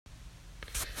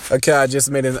Okay, I just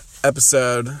made an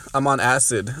episode. I'm on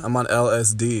acid. I'm on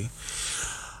LSD.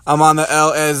 I'm on the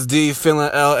LSD, feeling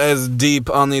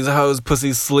LSD on these hoes'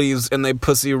 pussy sleeves, and they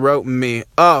pussy wrote me.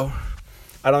 Oh,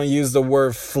 I don't use the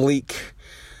word fleek.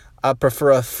 I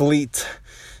prefer a fleet.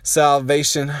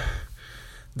 Salvation.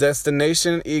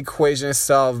 Destination, equation,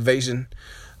 salvation.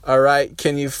 Alright,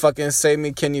 can you fucking save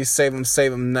me? Can you save him?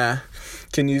 Save him? Nah.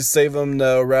 Can you save him?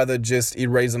 No, rather just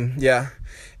erase him. Yeah.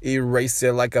 Erase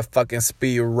it like a fucking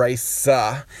speed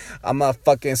racer. I'm a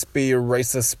fucking speed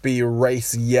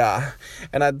race, yeah.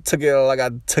 And I took it like I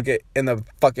took it in the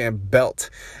fucking belt.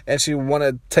 And she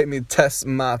wanna take me test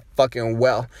my fucking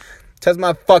wealth. Test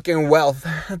my fucking wealth.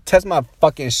 Test my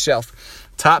fucking shelf.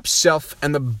 Top shelf,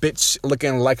 and the bitch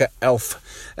looking like an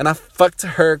elf. And I fucked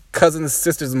her cousin's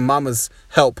sister's mama's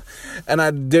help. And I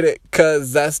did it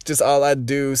cause that's just all I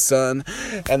do, son.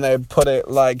 And they put it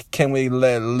like, can we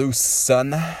let loose,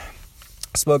 son?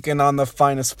 Smoking on the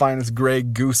finest Grey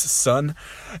Goose, son.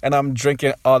 And I'm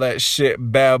drinking all that shit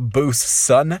baboose,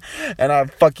 son. And I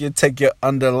fuck you, take you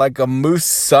under like a moose,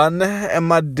 son. And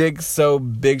my dick so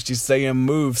big, she's saying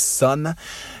move, son.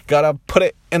 Gotta put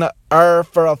it in a R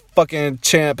for a fucking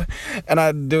champ. And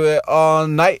I do it all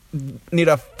night. Need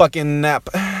a fucking nap.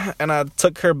 And I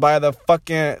took her by the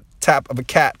fucking tap of a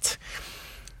cat.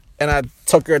 And I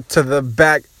took her to the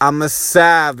back. I'm a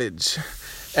savage.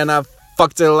 And I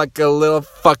fucked her like a little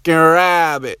fucking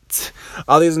rabbit.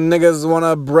 All these niggas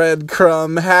wanna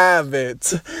breadcrumb have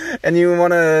it. And you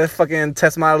wanna fucking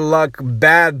test my luck,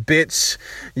 bad bitch.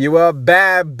 You a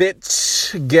bad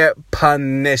bitch. Get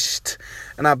punished.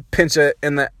 And I pinch her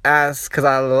in the ass cause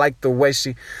I like the way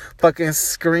she fucking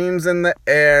screams in the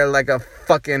air like a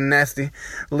fucking nasty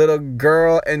little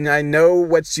girl. And I know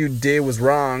what you did was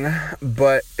wrong,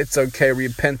 but it's okay.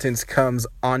 Repentance comes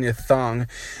on your thong.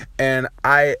 And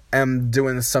I am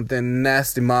doing something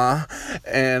nasty, ma.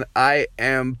 And I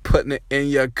am putting it in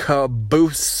your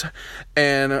caboose.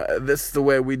 And this is the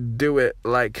way we do it.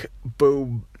 Like,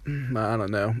 boo, I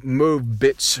don't know. Move,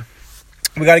 bitch.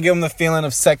 We gotta give them the feeling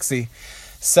of sexy.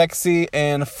 Sexy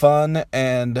and fun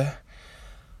and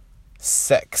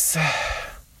sex.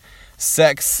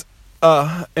 Sex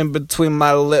in between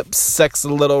my lips. Sex a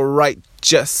little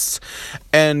righteous.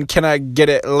 And can I get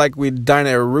it like we dine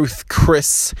at Ruth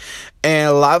Chris?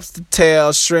 And lobster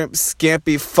tail, shrimp,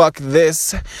 scampi, fuck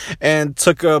this. And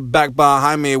took her back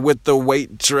behind me with the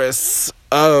waitress.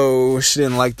 Oh, she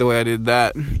didn't like the way I did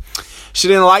that. She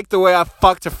didn't like the way I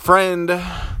fucked a friend.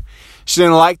 She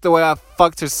didn't like the way I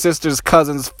fucked her sister's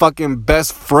cousin's fucking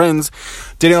best friends.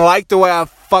 Didn't like the way I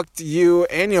fucked you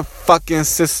and your fucking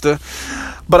sister.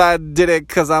 But I did it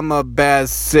cause I'm a bad,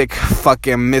 sick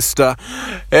fucking mister.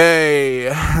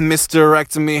 Hey,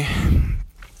 misdirect me.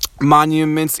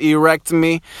 Monuments erect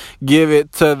me. Give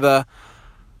it to the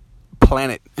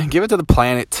planet. Give it to the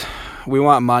planet. We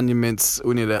want monuments.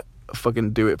 We need to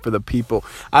fucking do it for the people.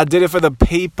 I did it for the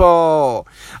people.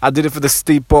 I did it for the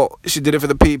steeple. She did it for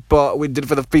the people. We did it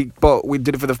for the people. We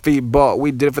did it for the feeble.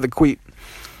 We did it for the queep.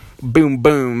 Boom,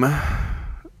 boom.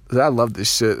 I love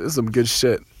this shit. This is some good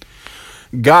shit.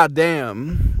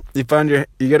 Goddamn. You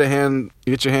get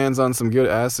your hands on some good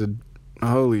acid.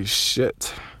 Holy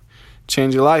shit.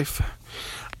 Change your life.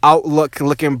 Outlook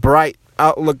looking bright.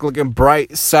 Outlook looking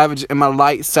bright. Savage in my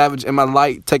light. Savage in my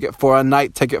light. Take it for a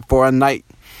night. Take it for a night.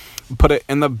 Put it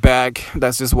in the bag.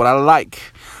 That's just what I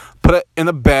like. Put it in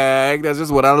the bag. That's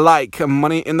just what I like.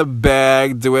 Money in the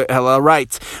bag. Do it hella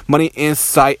right. Money in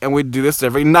sight. And we do this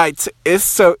every night. It's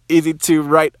so easy to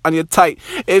write on your tight.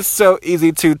 It's so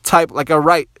easy to type like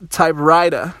a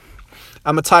typewriter.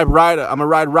 I'm a typewriter. I'm a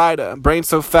rider. Brain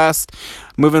so fast.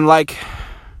 Moving like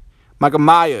Michael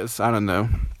Myers. I don't know.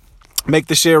 Make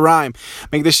the shit rhyme.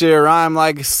 Make the shit rhyme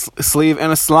like sleeve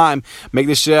and a slime. Make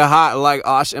the shit hot like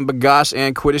Osh and Bagosh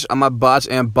and Quidditch on my botch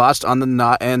and botched on the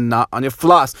knot and knot on your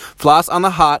floss. Floss on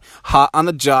the hot on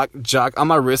the jock on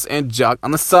my wrist and jock on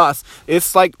the sauce.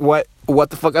 It's like what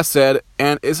the fuck I said,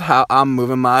 and it's how I'm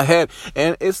moving my head.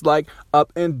 And it's like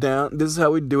up and down. This is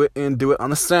how we do it and do it on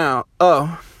the sound.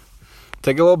 Oh.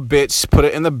 Take a little bitch, put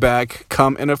it in the back,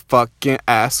 come in a fucking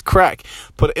ass crack.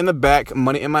 Put it in the back,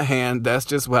 money in my hand, that's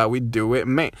just how we do it,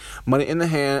 man. Money in the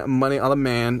hand, money on the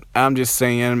man. I'm just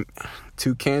saying,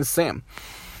 Toucan Sam.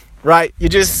 Right? You're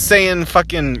just saying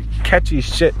fucking catchy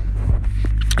shit.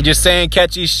 You're just saying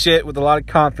catchy shit with a lot of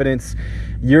confidence.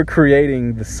 You're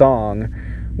creating the song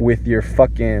with your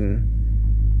fucking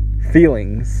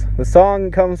feelings. The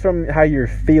song comes from how you're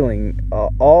feeling.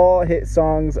 All hit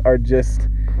songs are just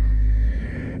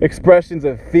expressions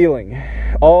of feeling.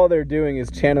 all they're doing is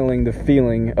channeling the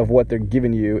feeling of what they're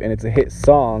giving you, and it's a hit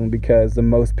song because the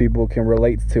most people can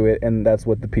relate to it, and that's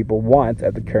what the people want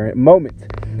at the current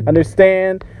moment.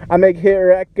 Understand? I make hit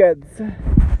records.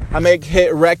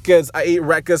 I eat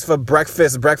records for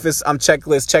breakfast. I'm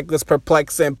checklist,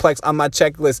 perplex, and plex on my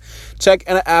checklist. Check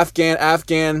and an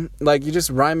Afghan. Like, you just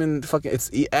rhyming fucking,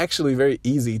 it's actually very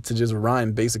easy to just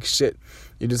rhyme basic shit.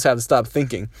 You just have to stop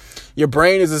thinking. Your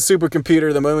brain is a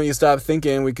supercomputer. The moment you stop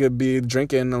thinking, we could be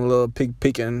drinking a little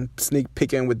sneak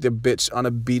peeking with your bitch on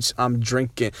a beach. I'm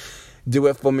drinking. Do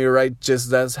it for me right, just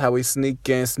that's how we sneak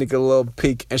a little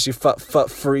peek, and she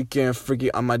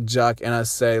freaky on my jock, and I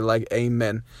say, like,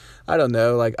 amen. I don't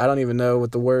know, like, I don't even know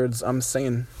what the words I'm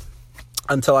saying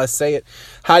until I say it.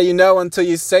 How do you know until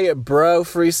you say it, bro?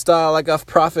 Freestyle like a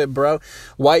prophet, bro.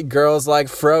 White girls like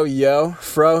fro, yo.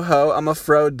 Fro ho, I'm a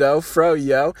fro-do, fro,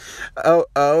 yo.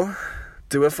 Oh.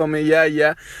 Do it for me,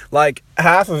 yeah. Like,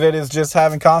 half of it is just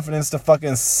having confidence to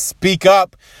fucking speak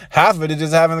up. Half of it is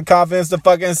just having the confidence to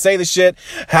fucking say the shit.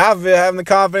 Half of it having the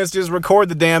confidence to just record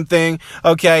the damn thing.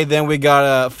 Okay, then we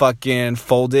gotta fucking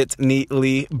fold it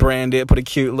neatly, brand it, put a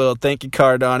cute little thank you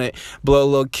card on it, blow a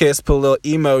little kiss, put a little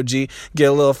emoji, get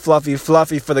a little fluffy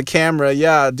for the camera.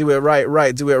 Yeah, do it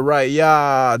right, do it right,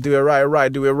 yeah. Do it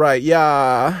right, do it right,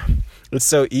 yeah. It's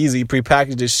so easy.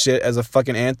 Prepackage this shit as a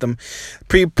fucking anthem.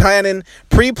 Pre-planning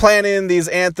these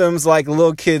anthems like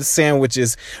little kids'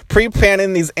 sandwiches.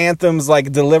 Pre-planning these anthems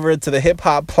like delivered to the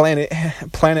hip-hop planet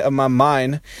of my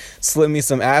mind. Slip me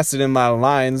some acid in my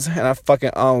lines, and I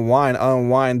fucking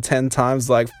unwind 10 times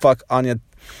like fuck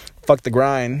the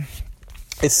grind.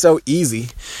 It's so easy.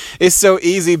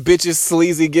 Bitches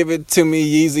sleazy. Give it to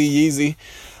me, Yeezy.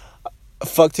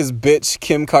 Fucked his bitch,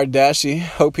 Kim Kardashian.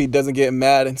 Hope he doesn't get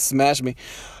mad and smash me.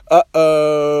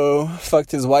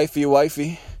 Fucked his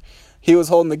wifey. He was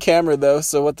holding the camera, though,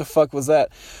 so what the fuck was that?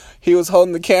 He was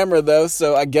holding the camera, though,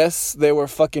 so I guess they were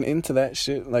fucking into that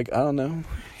shit. Like, I don't know.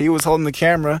 He was holding the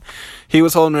camera. He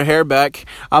was holding her hair back.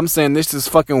 I'm saying this is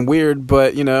fucking weird,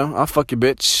 but, you know, I'll fuck your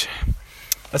bitch.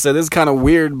 I said, this is kind of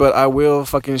weird, but I will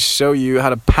fucking show you how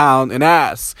to pound an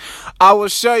ass. I will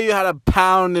show you how to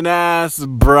pound an ass,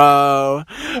 bro.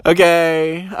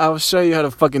 Okay? I will show you how to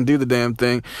fucking do the damn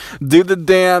thing. Do the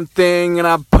damn thing, and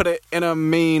I put it in a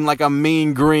like a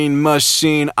mean green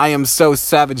machine. I am so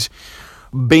savage.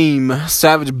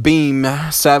 Savage mean,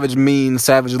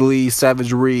 savagely,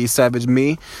 savagery, savage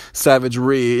me,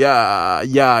 savagery,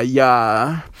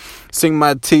 yeah. Sink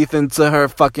my teeth into her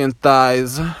fucking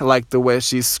thighs. Like the way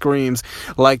she screams.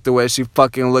 Like the way she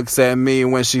fucking looks at me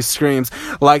when she screams.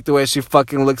 Like the way she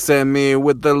fucking looks at me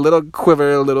with a little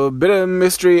quiver, a little bit of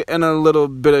mystery, and a little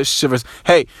bit of shivers.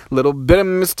 Hey, little bit of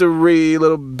mystery,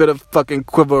 little bit of fucking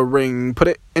quivering. Put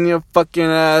it in your fucking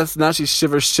ass. Now she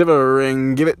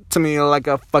shivering. Give it to me like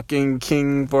a fucking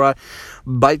king, for I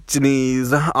bite your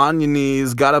knees, on your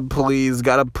knees. Gotta please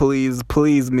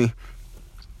me.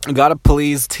 Gotta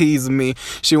please tease me.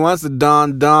 She wants a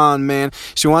Don, man.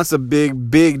 She wants a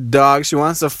big dog. She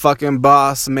wants a fucking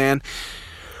boss, man.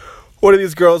 What do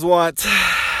these girls want?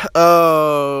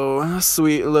 Oh,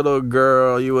 sweet little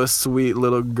girl. You a sweet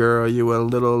little girl. You a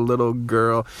little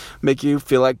girl. Make you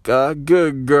feel like a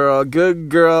good girl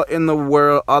in the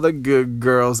world. All the good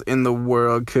girls in the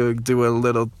world could do a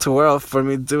little twirl for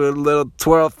me. Do a little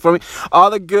twirl for me. All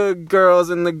the good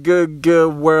girls in the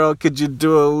good world, could you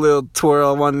do a little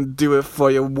twirl? Wanna do it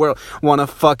for your world. Wanna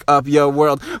fuck up your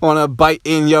world. Wanna bite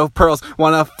in your pearls.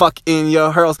 Wanna fuck in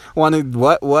your hurls. Wanna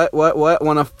what?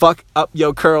 Wanna fuck up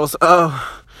your curls.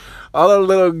 Oh. All the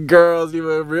little girls, you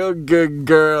a real good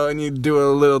girl, and you do a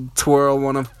little twirl,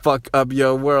 wanna fuck up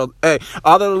your world. Hey,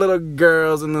 all the little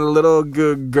girls and the little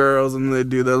good girls, and they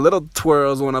do the little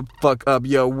twirls, wanna fuck up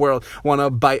your world, wanna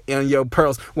bite in your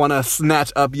pearls, wanna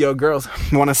snatch up your girls,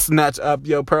 wanna snatch up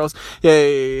your pearls.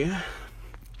 Yay. I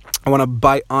wanna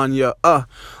bite on your,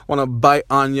 wanna bite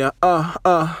on your,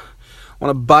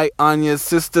 wanna bite on your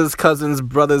sisters, cousins,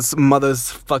 brothers,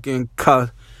 mothers, fucking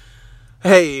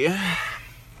Hey.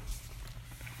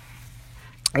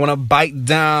 I want to bite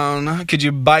down. Could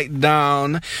you bite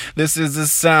down? This is the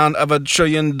sound of $1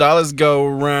 trillion go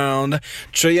round.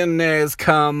 Trillionaires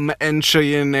come and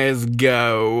trillionaires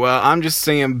go. I'm just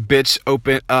saying, bitch,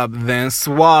 open up, then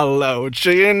swallow.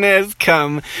 Trillionaires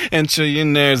come and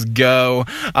trillionaires go.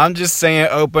 I'm just saying,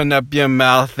 open up your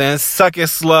mouth and suck it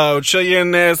slow.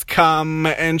 Trillionaires come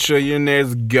and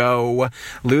trillionaires go.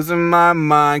 Losing my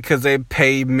mind 'cause they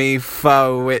paid me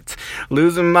for it.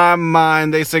 Losing my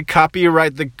mind, they said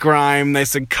copyright the crime. They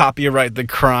said copyright the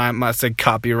crime. I said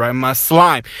copyright my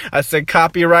slime. I said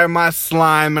copyright my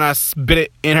slime, and I spit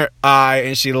it in her eye,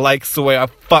 and she likes the way I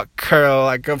fuck her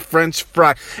like a French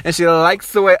fry, and she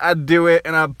likes the way I do it,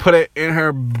 and I put it in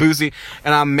her boozy,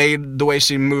 and I made the way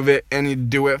she move it, and you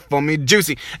do it for me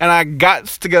juicy, and I got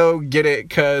to go get it,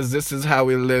 cause this is how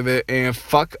we live it, and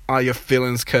fuck all your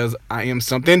feelings, cause I am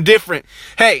something different.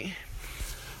 Hey,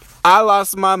 I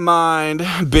lost my mind,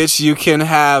 bitch, you can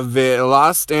have it.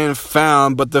 Lost and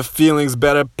found, but the feelings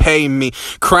better pay me.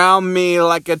 Crown me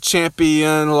like a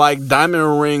champion, like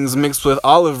diamond rings mixed with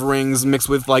olive rings, mixed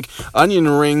with like onion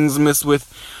rings, mixed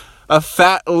with a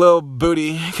fat little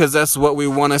booty, cause that's what we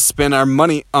wanna spend our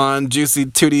money on. Juicy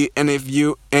tootie, and if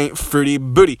you ain't fruity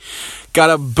booty,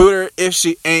 got a booter if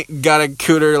she ain't got a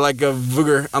cooter like a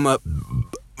vooger. I'm a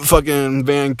fucking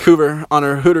Vancouver on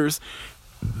her hooters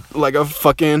like a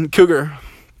fucking cougar.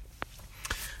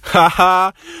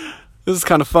 Haha. This is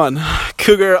kind of fun.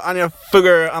 Cougar on your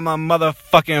fooger, I'm a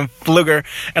motherfucking fluger.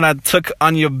 And I took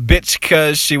on your bitch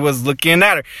cause she was looking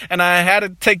at her. And I had to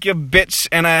take your bitch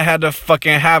and I had to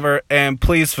fucking have her. And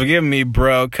please forgive me,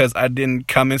 bro, cause I didn't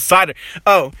come inside her.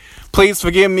 Oh, please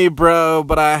forgive me, bro,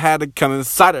 but I had to come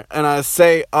inside her. And I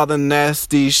say all the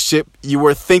nasty shit you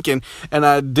were thinking. And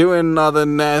I doing all the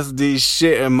nasty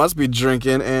shit and must be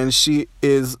drinking. And she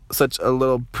is such a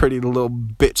little pretty little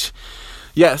bitch.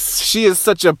 Yes, she is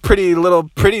such a pretty little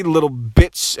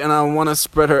bitch, and I want to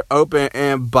spread her open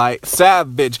and bite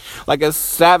savage. Like a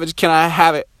savage, can I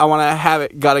have it? I want to have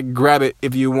it, gotta grab it.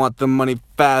 If you want the money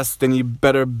fast, then you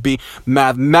better be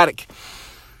mathematic.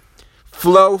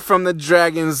 Flow from the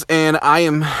dragons, and I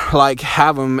am like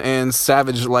have 'em, and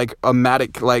savage like a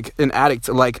matic, like an addict,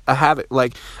 like a habit,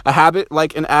 like a habit,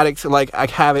 like an addict, like I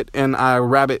have it, and I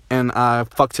rabbit, and I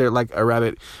fucked her like a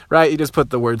rabbit, right? You just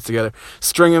put the words together,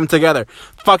 string them together.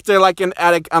 Fucked her like an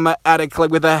addict, I'm an addict,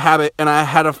 like with a habit, and I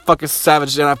had to fuck a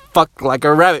savage, and I fucked like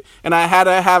a rabbit, and I had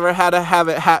to have her, had to have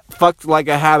it, fucked like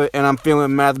a habit, and I'm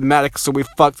feeling mathematics, so we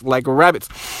fucked like rabbits.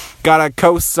 Got a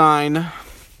cosine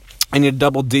and your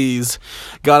double D's.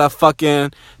 Got a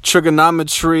fucking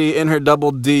trigonometry in her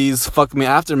double D's. Fuck me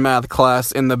after math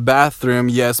class in the bathroom,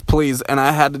 yes please. And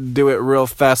I had to do it real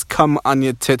fast. Come on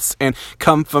your tits and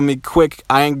come for me quick.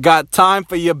 I ain't got time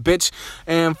for you, bitch.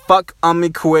 And fuck on me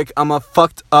quick. I'm a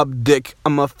fucked up dick.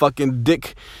 I'm a fucking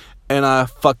dick. And I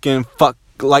fucking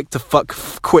like to fuck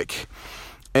quick.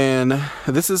 And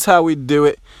this is how we do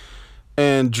it.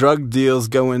 And drug deals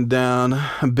going down.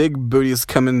 Big booties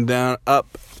coming down. Up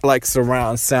like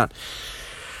surround sound.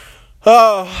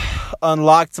 Oh,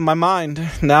 unlocked my mind.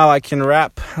 Now I can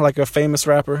rap like a famous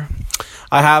rapper.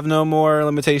 I have no more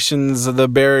limitations. The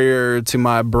barrier to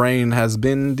my brain has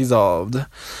been dissolved.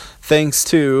 Thanks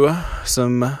to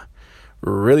some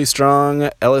really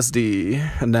strong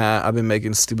LSD. Nah, I've been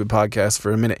making stupid podcasts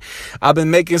for a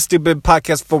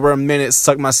minute.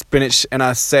 Suck my spinach, and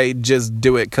I say just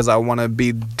do it because I want to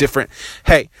be different.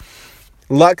 Hey,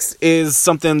 Lux is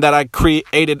something that I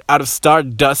created out of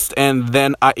stardust, and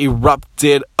then I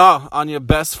erupted. Oh, on your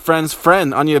best friend's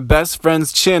friend, on your best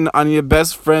friend's chin, on your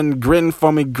best friend grin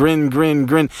for me, grin.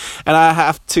 And I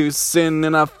have to sin,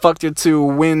 and I fucked her to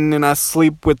win, and I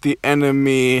sleep with the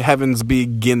enemy. Heaven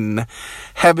begin.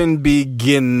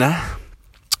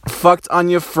 Fucked on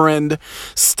your friend,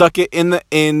 stuck it in the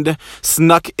end,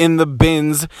 snuck in the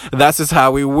bins, that's just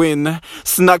how we win.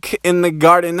 Snuck in the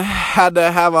garden, had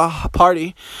to have a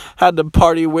party, had to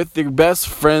party with your best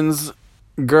friend's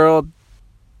girl,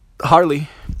 Halsey,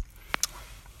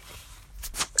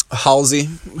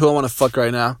 who I want to fuck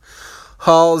right now.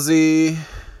 Halsey,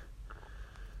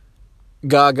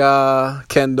 Gaga,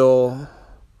 Kendall,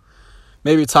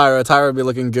 maybe Tyra. Tyra would be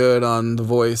looking good on The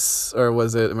Voice, or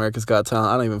was it America's Got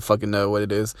Talent? I don't even fucking know what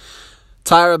it is.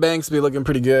 Tyra Banks be looking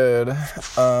pretty good.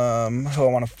 Who I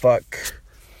want to fuck?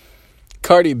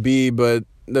 Cardi B, but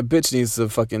the bitch needs to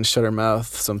fucking shut her mouth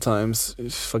sometimes. She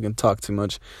fucking talk too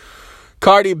much.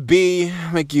 Cardi B,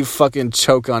 make you fucking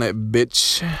choke on it,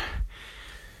 bitch.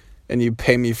 And you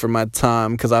pay me for my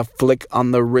time, cause I flick on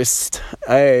the wrist.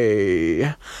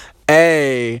 Hey.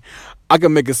 I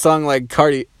can make a song like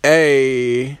Cardi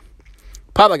A.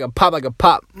 Pop like a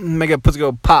pop. Make a pussy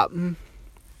go pop.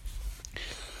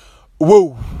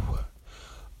 Woo.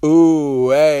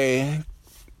 Ooh, hey.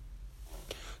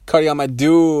 Cardi on my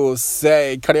dulce.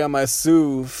 Cardi on my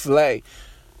souffle.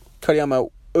 Cardi on my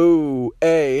ooh,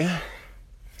 hey.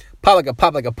 Pop like a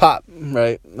pop.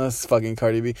 Right? That's fucking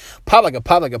Cardi B. Pop like a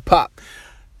pop.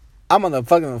 I'm on the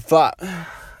fucking flop.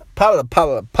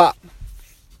 Pop.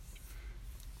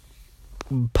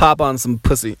 Pop on some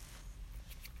pussy.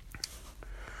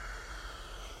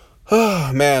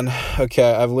 Oh, man.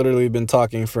 Okay, I've literally been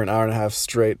talking for an hour and a half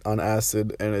straight on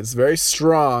acid, and it's very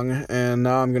strong, and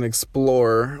now I'm going to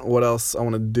explore what else I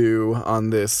want to do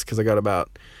on this, because I got about,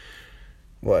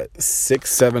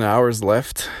 6-7 hours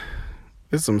left?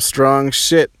 This is some strong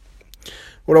shit.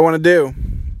 What do I want to do?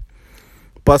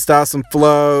 Bust out some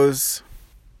flows.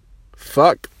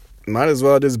 Fuck. Might as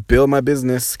well just build my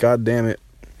business. God damn it.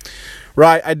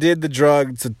 Right, I did the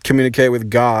drug to communicate with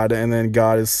God, and then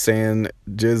God is saying,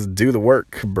 just do the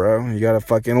work, bro. You gotta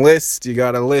fucking list. You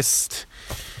gotta list.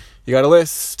 You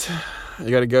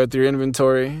gotta go through your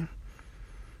inventory.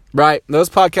 Right, those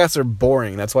podcasts are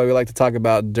boring. That's why we like to talk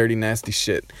about dirty, nasty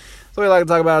shit. That's why we like to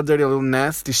talk about dirty, little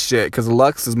nasty shit, because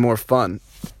Lux is more fun.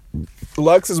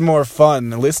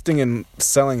 Listing and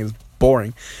selling is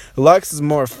boring. Lux is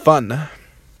more fun.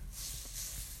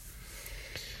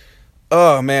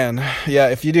 Oh, man. Yeah,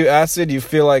 if you do acid, you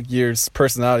feel like your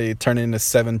personality turned into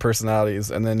 7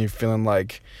 personalities, and then you're feeling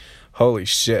like, holy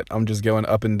shit, I'm just going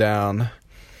up and down.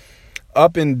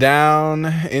 Up and down,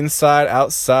 inside,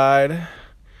 outside,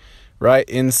 right?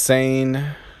 Insane,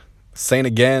 sane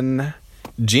again,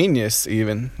 genius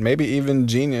even, maybe even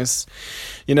genius.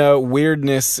 You know,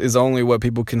 weirdness is only what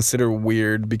people consider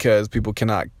weird because people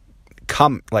cannot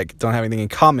don't have anything in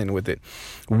common with it.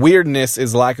 Weirdness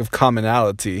is lack of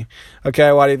commonality.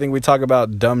 Okay, why do you think we talk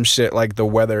about dumb shit like the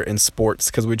weather in sports?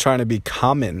 Because we're trying to be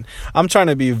common. I'm trying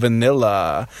to be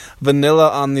vanilla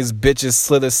on these bitches.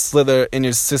 Slither in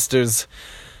your sister's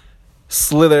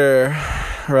slither,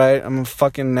 right? I'm a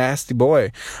fucking nasty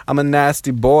boy.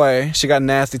 She got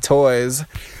nasty toys.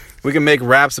 We can make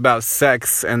raps about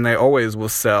sex, and they always will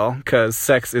sell, because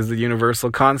sex is the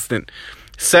universal constant.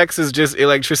 Sex is just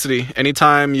electricity.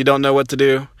 Anytime you don't know what to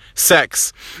do,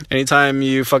 sex. Anytime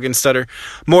you fucking stutter,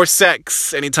 more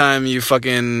sex. Anytime you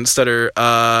fucking stutter,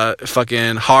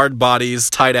 fucking hard bodies,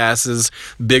 tight asses,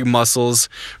 big muscles,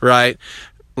 right?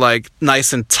 Like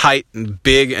nice and tight and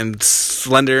big and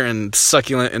slender and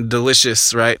succulent and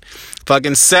delicious, right?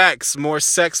 Fucking sex. More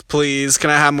sex, please.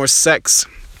 Can I have more sex?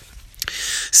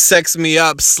 Sex me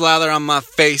up. Slather on my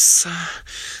face.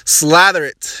 Slather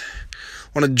it.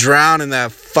 Want to drown in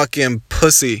that fucking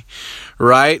pussy,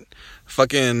 right?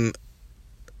 Fucking,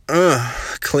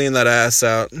 clean that ass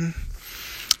out.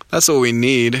 That's what we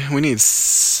need. We need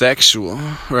sexual,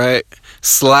 right?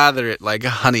 Slather it like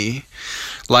honey,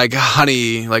 like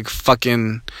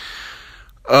fucking,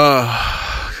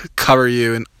 cover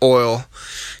you in oil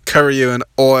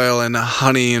and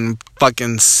honey and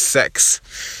fucking sex.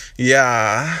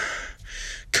 Yeah.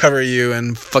 Cover you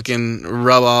and fucking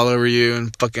rub all over you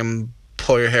and fucking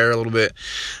pull your hair a little bit,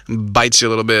 bite you a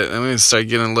little bit, and we start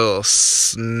getting a little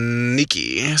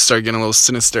sneaky, start getting a little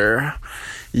sinister.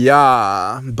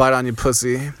 Yeah, bite on your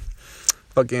pussy,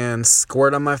 fucking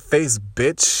squirt on my face,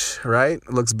 bitch, right?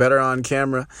 Looks better on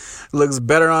camera, looks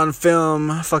better on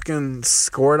film, fucking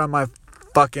squirt on my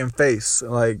fucking face,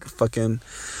 like fucking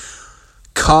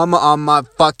come on my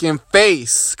fucking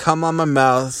face, come on my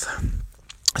mouth,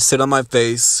 sit on my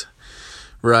face,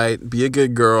 right? Be a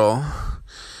good girl.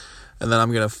 And then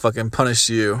I'm going to fucking punish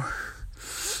you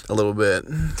a little bit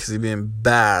because you're being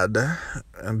bad.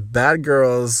 And bad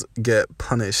girls get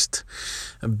punished.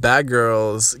 And bad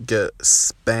girls get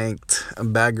spanked.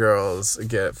 And bad girls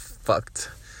get fucked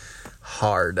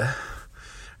hard.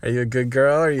 Are you a good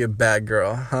girl or are you a bad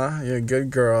girl? Huh? You a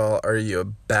good girl or are you a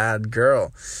bad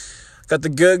girl? Got the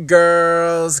good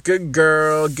girls, good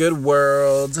girl, good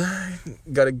world.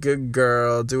 Got a good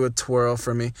girl, do a twirl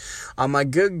for me. All my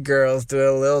good girls, do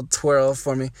a little twirl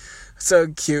for me. So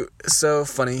cute, so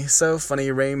funny,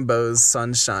 rainbows,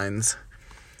 sunshines.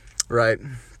 Right.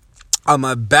 All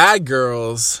my bad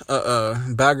girls,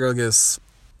 bad girl gets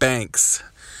spanks.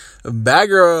 Bad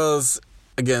girls,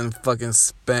 again, fucking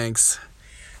spanks.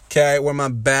 Okay, where my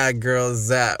bad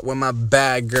girls at? I'm a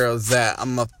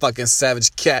fucking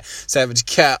savage cat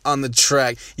on the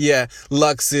track. Yeah,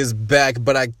 Lux is back,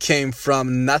 but I came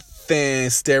from nothing.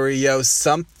 Stereo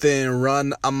something,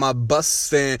 run on my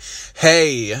bustin'.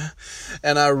 Hey,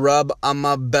 and I rub on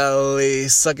my belly.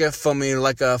 Suck it for me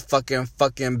like a fucking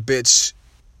bitch.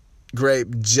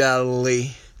 Grape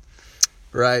jelly.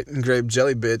 Right, grape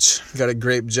jelly bitch. Got a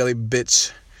grape jelly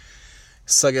bitch.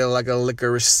 Suck it like a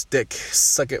licorice stick.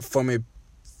 Suck it for me.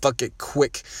 Fuck it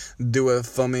quick. Do it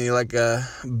for me like a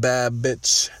bad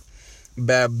bitch.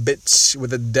 Bad bitch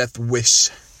with a death wish.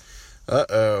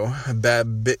 Uh-oh.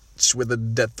 Bad bitch with a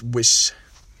death wish.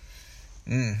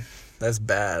 That's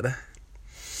bad.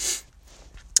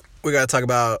 We gotta talk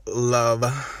about love.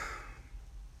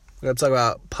 We gotta talk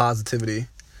about positivity.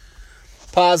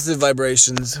 Positive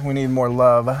vibrations. We need more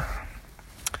love.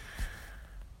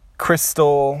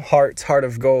 crystal heart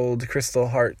of gold, crystal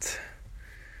heart.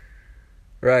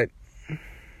 Right.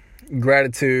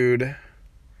 Gratitude.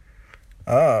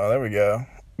 Oh, there we go.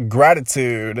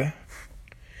 Gratitude.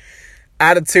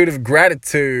 Attitude of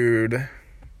gratitude.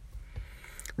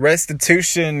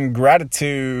 Restitution,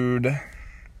 gratitude.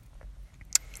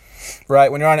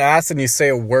 Right, when you're on acid and you say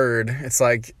a word, it's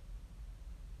like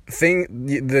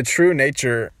the true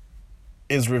nature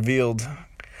is revealed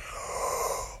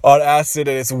on acid,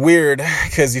 and it's weird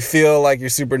because you feel like you're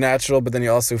supernatural, but then you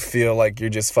also feel like you're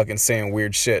just fucking saying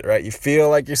weird shit, right? You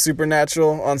feel like you're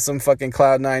supernatural on some fucking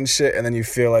cloud nine shit, and then you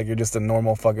feel like you're just a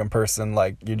normal fucking person,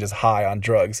 like you're just high on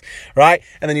drugs, right?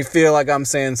 And then you feel like I'm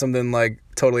saying something like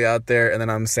totally out there, and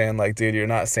then I'm saying like, dude, you're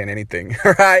not saying anything,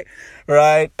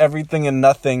 right? Everything and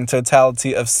nothing,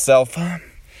 totality of self.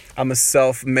 I'm a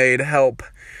self-made help.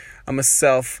 I'm a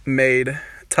self-made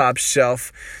top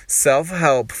shelf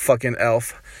self-help fucking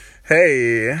elf.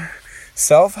 Hey,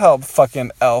 self-help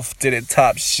fucking elf did it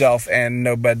top shelf and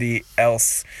nobody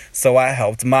else, so I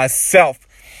helped myself.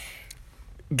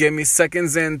 Give me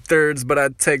seconds and thirds, but I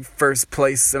take first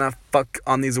place, and I fuck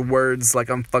on these words like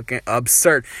I'm fucking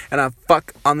absurd, and I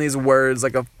fuck on these words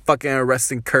like a fucking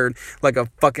arresting curd, like a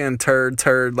fucking turd,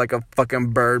 like a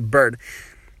fucking bird.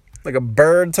 Like a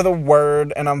bird to the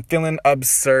word, and I'm feeling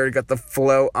absurd. Got the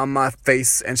flow on my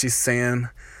face, and she's saying,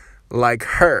 like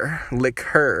her, lick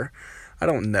her. I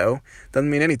don't know.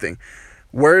 Doesn't mean anything.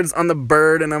 Words on the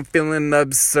bird, and I'm feeling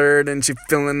absurd, and she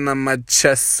feeling on my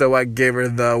chest, so I gave her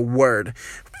the word.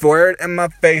 Word in my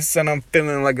face, and I'm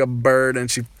feeling like a bird,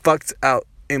 and she fucked out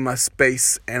in my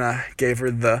space, and I gave her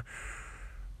the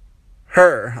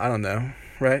her. I don't know,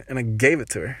 right? And I gave it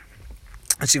to her.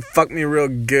 And she fucked me real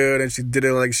good, and she did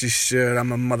it like she should.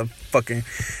 I'm a motherfucking,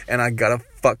 and I gotta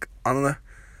fuck on the,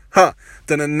 huh?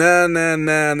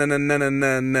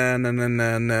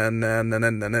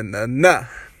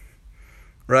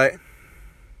 Right?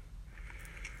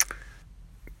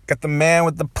 Got the man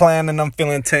with the plan, and I'm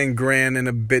feeling 10 grand, and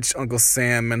a bitch Uncle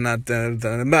Sam, and not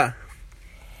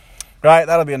right?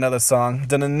 That'll be another song.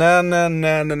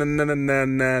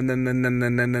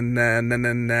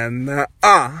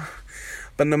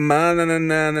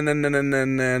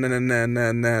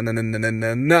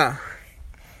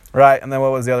 Right, and then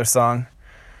what was the other song?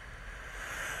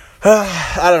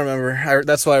 I don't remember.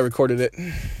 That's why I recorded it.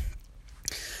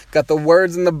 Got the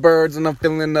words and the birds, and I'm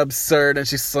feeling absurd, and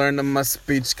she's slurring on my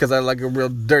speech because I like it real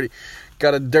dirty.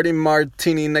 Got a dirty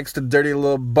martini next to dirty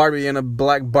little Barbie, and a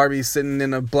black Barbie sitting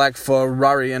in a black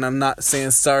Ferrari, and I'm not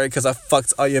saying sorry because I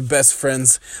fucked all your best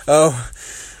friends. Oh,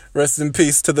 rest in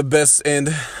peace to the best end,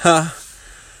 huh?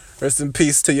 Rest in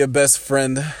peace to your best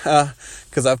friend,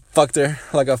 because I fucked her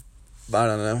like I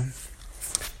don't know.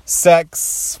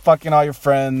 Sex, fucking all your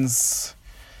friends,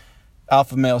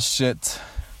 alpha male shit,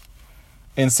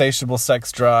 insatiable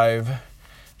sex drive,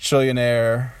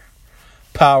 trillionaire,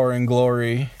 power and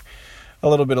glory, a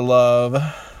little bit of love,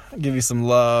 give you some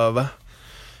love.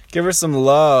 Give her some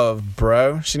love,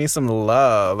 bro. She needs some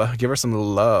love. Give her some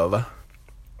love.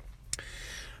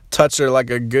 Touch her like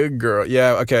a good girl.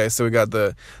 Yeah, okay, so we got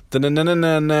the okay,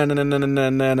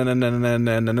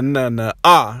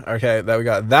 that we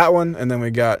got that one, and then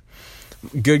we got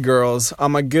good girls. All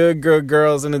my good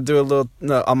girls, and do a little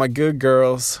all my good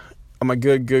girls. All my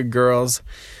good girls.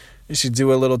 You should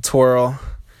do a little twirl.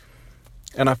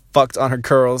 And I fucked on her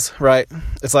curls, right?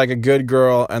 It's like a good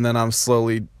girl, and then I'm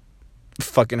slowly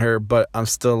fucking her, but I'm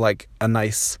still like a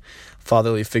nice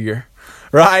fatherly figure.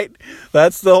 Right?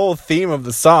 That's the whole theme of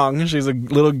the song. She's a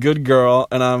little good girl,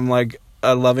 and I'm like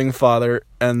a loving father,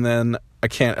 and then I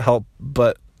can't help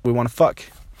but we want to fuck.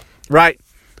 Right?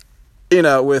 You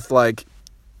know, with like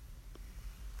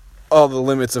all the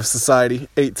limits of society,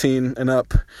 18 and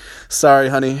up. Sorry,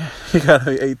 honey, you gotta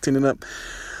be 18 and up.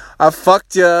 I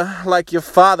fucked you like your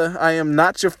father. I am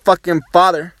not your fucking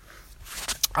father.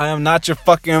 I am not your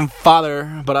fucking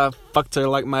father, but I fucked her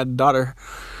like my daughter.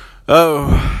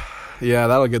 Oh, yeah,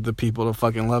 that'll get the people to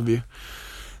fucking love you.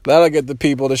 That'll get the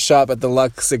people to shop at the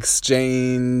Lux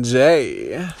Exchange.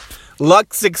 Hey,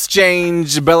 Lux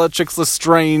Exchange, Bellatrix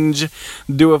Lestrange.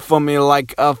 Do it for me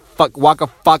like a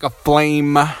Waka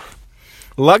Flame.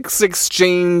 Lux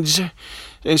Exchange.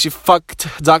 And she fucked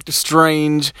Doctor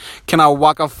Strange. Can I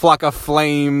walk a flock of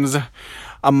flames?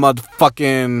 I'm a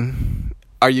fucking...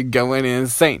 Are you going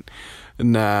insane?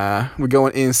 Nah, we're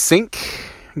going in sync.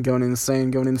 Going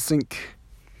insane, going in sync.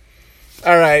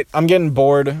 Alright, I'm getting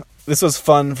bored. This was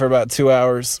fun for about 2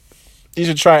 hours. You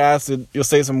should try acid. You'll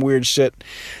say some weird shit.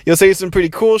 You'll say some pretty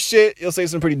cool shit. You'll say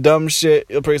some pretty dumb shit.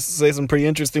 You'll say some pretty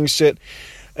interesting shit.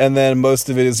 And then most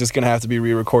of it is just going to have to be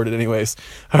re-recorded anyways.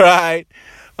 Alright.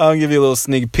 I'll give you a little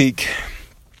sneak peek.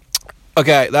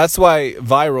 Okay, that's why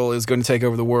Viral is going to take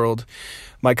over the world.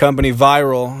 My company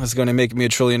Viral is going to make me a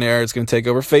trillionaire. It's going to take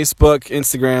over Facebook,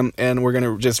 Instagram, and we're going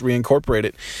to just reincorporate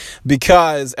it.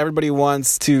 Because everybody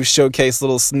wants to showcase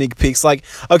little sneak peeks. Like,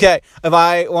 okay, if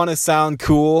I want to sound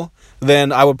cool,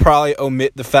 then I would probably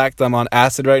omit the fact that I'm on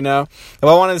acid right now. If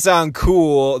I wanted to sound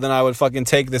cool, then I would fucking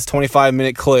take this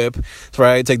 25-minute clip,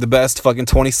 right? Take the best fucking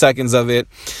 20 seconds of it.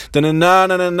 I'm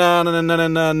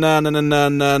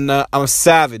a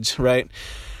savage, right?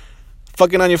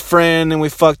 Fucking on your friend and we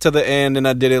fucked to the end and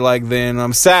I did it like then.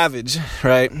 I'm savage,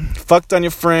 right? Fucked on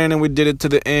your friend and we did it to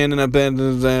the end and I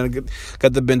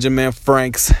got the Benjamin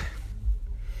Franks.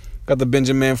 Got the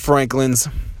Benjamin Franklins.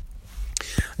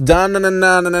 I'm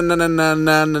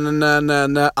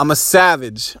a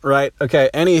savage, right? Okay,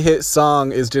 any hit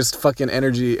song is just fucking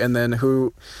energy, and then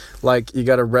you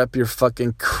gotta rep your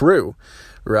fucking crew,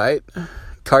 right?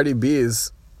 Cardi B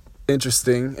is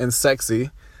interesting and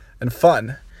sexy and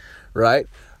fun, right?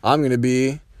 I'm gonna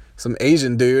be some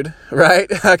Asian dude, right?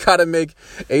 I gotta make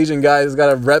Asian guys,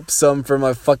 gotta rep some for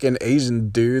my fucking Asian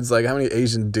dudes. Like, how many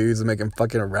Asian dudes are making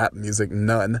fucking rap music?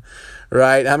 None,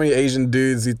 right? How many Asian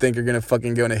dudes do you think are gonna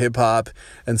fucking go into hip-hop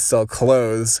and sell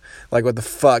clothes? Like, what the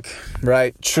fuck,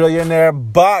 right?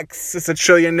 Trillionaire bucks. It's a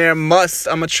trillionaire must.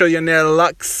 I'm a trillionaire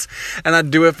lux. And I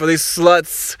do it for these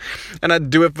sluts. And I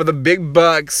do it for the big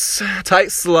bucks. Tight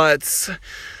sluts.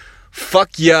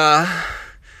 Fuck yeah.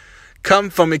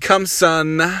 Come for me, come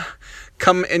son.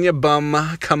 Come in your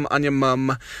bum, come on your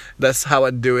mum. That's how I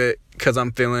do it, cause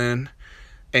I'm feeling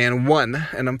and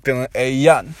I'm feeling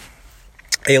Eliante,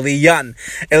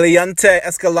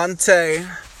 Escalante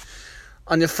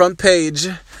on your front page.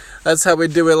 That's how we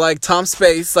do it, like Tom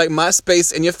Space, like my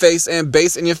space in your face and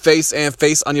bass in your face and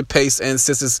face on your pace and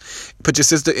sisters, put your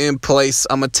sister in place.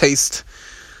 I'm a taste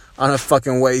on her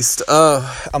fucking waist.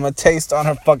 I'm a taste on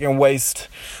her fucking waist.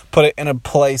 Put it in a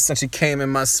place. And she came in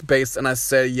my space and I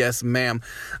said, yes, ma'am.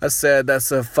 I said,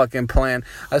 that's a fucking plan.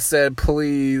 I said,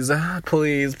 please,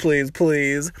 please, please,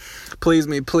 please. Please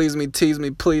me, tease me,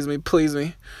 please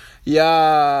me.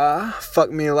 Yeah.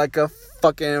 Fuck me like a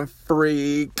fucking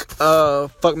freak.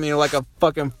 Fuck me like a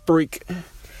fucking freak.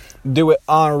 Do it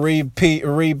on repeat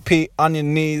on your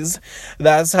knees.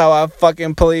 That's how I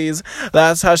fucking please.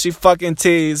 That's how she fucking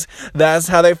tease. That's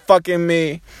how they fucking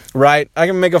me. Right? I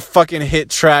can make a fucking hit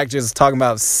track just talking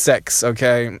about sex,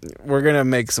 okay? We're gonna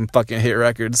make some fucking hit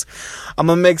records. I'm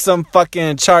gonna make some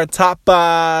fucking chart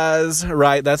tapas.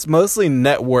 Right? That's mostly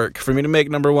network. For me to make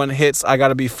number one hits, I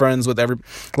gotta be friends with here's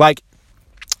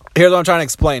what I'm trying to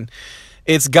explain.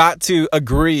 It's got to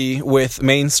agree with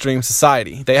mainstream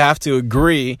society. They have to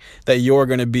agree that you're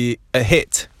going to be a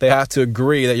hit. They have to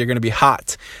agree that you're going to be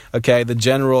hot. Okay? The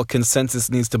general consensus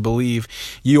needs to believe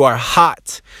you are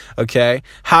hot. Okay?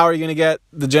 How are you going to get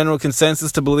the general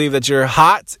consensus to believe that you're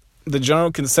hot? The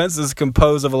general consensus is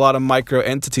composed of a lot of micro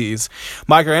entities.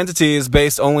 Micro entities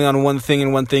based only on one thing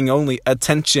and one thing only: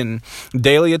 attention.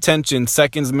 Daily attention,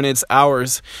 seconds, minutes,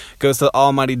 hours, goes to the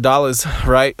almighty dollars,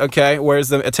 right? Okay, where's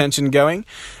the attention going?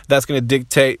 That's going to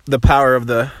dictate the power of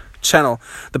the channel.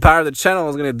 The power of the channel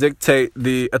is going to dictate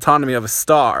the autonomy of a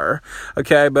star.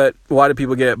 Okay, but why do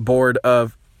people get bored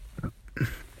of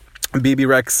BB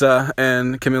Rexa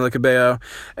and Camila Cabello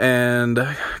and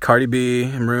Cardi B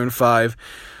and Maroon 5?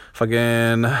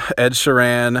 Fucking Ed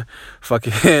Sheeran,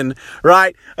 fucking,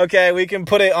 right? Okay, we can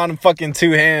put it on fucking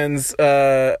two hands.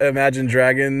 Imagine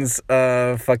Dragons,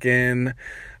 fucking,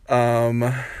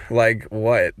 like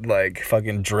what? Like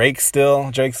fucking Drake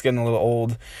still? Drake's getting a little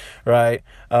old, right?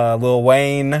 Lil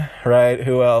Wayne, right?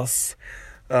 Who else?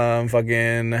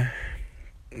 Fucking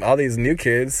all these new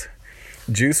kids.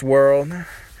 Juice WRLD.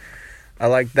 I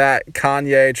like that.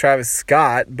 Kanye, Travis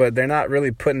Scott, but they're not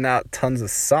really putting out tons of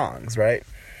songs, right?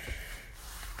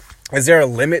 Is there a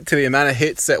limit to the amount of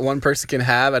hits that one person can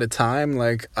have at a time?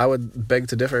 Like, I would beg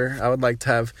to differ. I would like to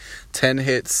have 10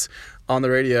 hits on the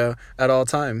radio at all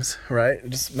times, right?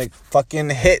 Just make fucking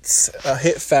hits. A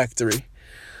hit factory.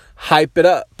 Hype it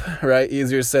up, right?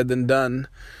 Easier said than done,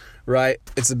 right?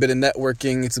 It's a bit of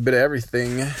networking. It's a bit of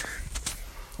everything,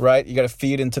 right? You got to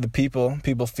feed into the people.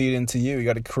 People feed into you. You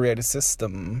got to create a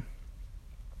system.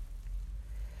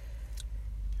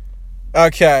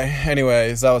 Okay,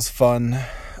 anyways, that was fun.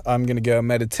 I'm going to go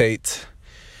meditate.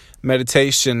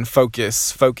 Meditation,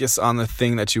 focus. Focus on the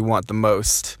thing that you want the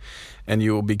most, and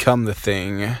you will become the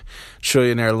thing.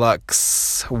 Trillionaire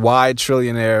Lux. Why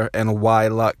trillionaire and why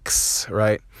Lux,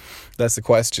 right? That's the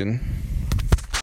question.